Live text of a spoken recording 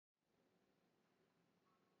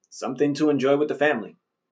something to enjoy with the family.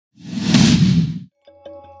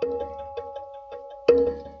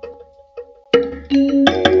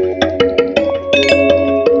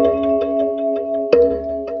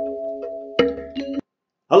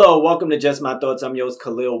 Hello, welcome to Just My Thoughts. I'm your host,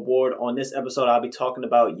 Khaleel Ward. On this episode, I'll be talking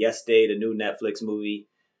about Yes Day, the new Netflix movie.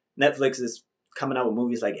 Netflix is coming out with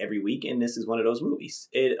movies like every week, and this is one of those movies.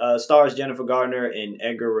 It stars Jennifer Garner and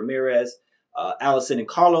Edgar Ramirez, Allison and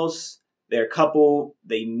Carlos. They're a couple.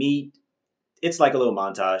 They meet. It's like a little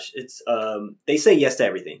montage. It's they say yes to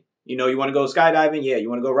everything. You know, you want to go skydiving? Yeah. You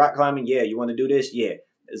want to go rock climbing? Yeah. You want to do this? Yeah.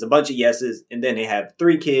 There's a bunch of yeses, and then they have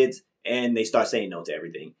 3 kids, and they start saying no to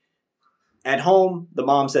everything. At home, the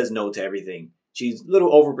mom says no to everything. She's a little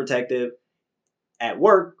overprotective. At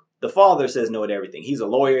work, the father says no to everything. He's a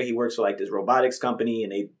lawyer. He works for like this robotics company,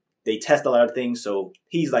 and they test a lot of things. So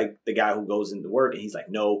he's like the guy who goes into work, and he's like,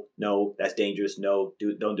 no, that's dangerous. No,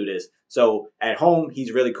 don't do this. So at home,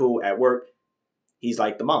 he's really cool. At work, he's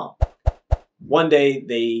like the mom. One day,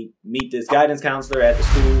 they meet this guidance counselor at the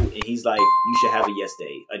school, and he's like, you should have a yes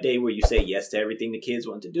day. A day where you say yes to everything the kids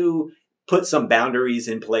want to do. Put some boundaries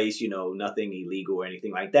in place, you know, nothing illegal or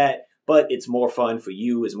anything like that. But it's more fun for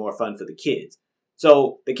you. It's more fun for the kids.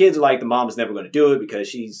 So the kids are like, the mom is never going to do it because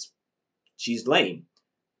she's lame.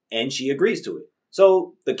 And she agrees to it.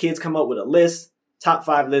 So the kids come up with a list, top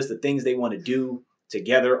 5 list of things they want to do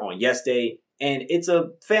together on Yes Day. And it's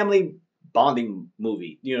a family bonding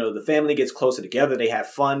movie. You know, the family gets closer together. They have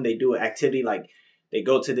fun. They do an activity like they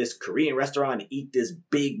go to this Korean restaurant and eat this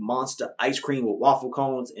big monster ice cream with waffle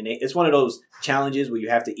cones. And it's one of those challenges where you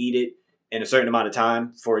have to eat it in a certain amount of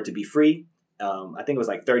time for it to be free. I think it was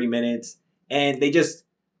like 30 minutes. And the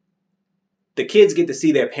kids get to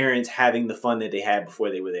see their parents having the fun that they had before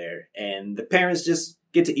they were there. And the parents just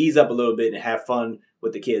get to ease up a little bit and have fun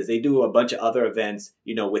with the kids. They do a bunch of other events,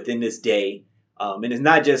 you know, within this day. And it's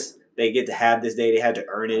not just they get to have this day. They had to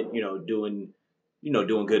earn it, doing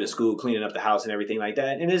good at school, cleaning up the house and everything like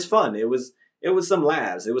that. And it's fun. It was some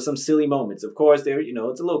laughs. It was some silly moments. Of course, it's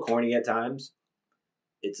a little corny at times.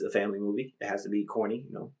 It's a family movie. It has to be corny,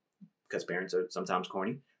 because parents are sometimes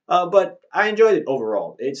corny. But I enjoyed it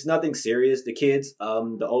overall. It's nothing serious. The kids,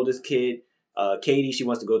 the oldest kid, Katie, she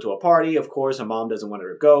wants to go to a party. Of course, her mom doesn't want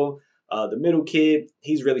her to go. The middle kid,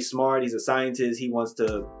 he's really smart. He's a scientist. He wants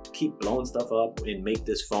to keep blowing stuff up and make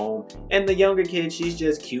this foam. And the younger kid, she's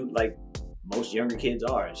just cute like most younger kids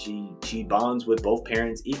are. She bonds with both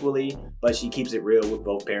parents equally, but she keeps it real with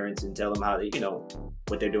both parents and tell them how they,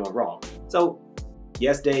 what they're doing wrong. So,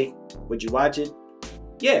 Yes Day, would you watch it?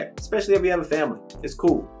 Yeah, especially if you have a family. It's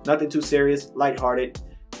cool. Nothing too serious, lighthearted.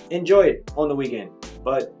 Enjoy it on the weekend.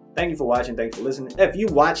 But thank you for watching. Thanks for listening. If you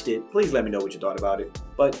watched it, please let me know what you thought about it.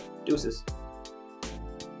 But deuces.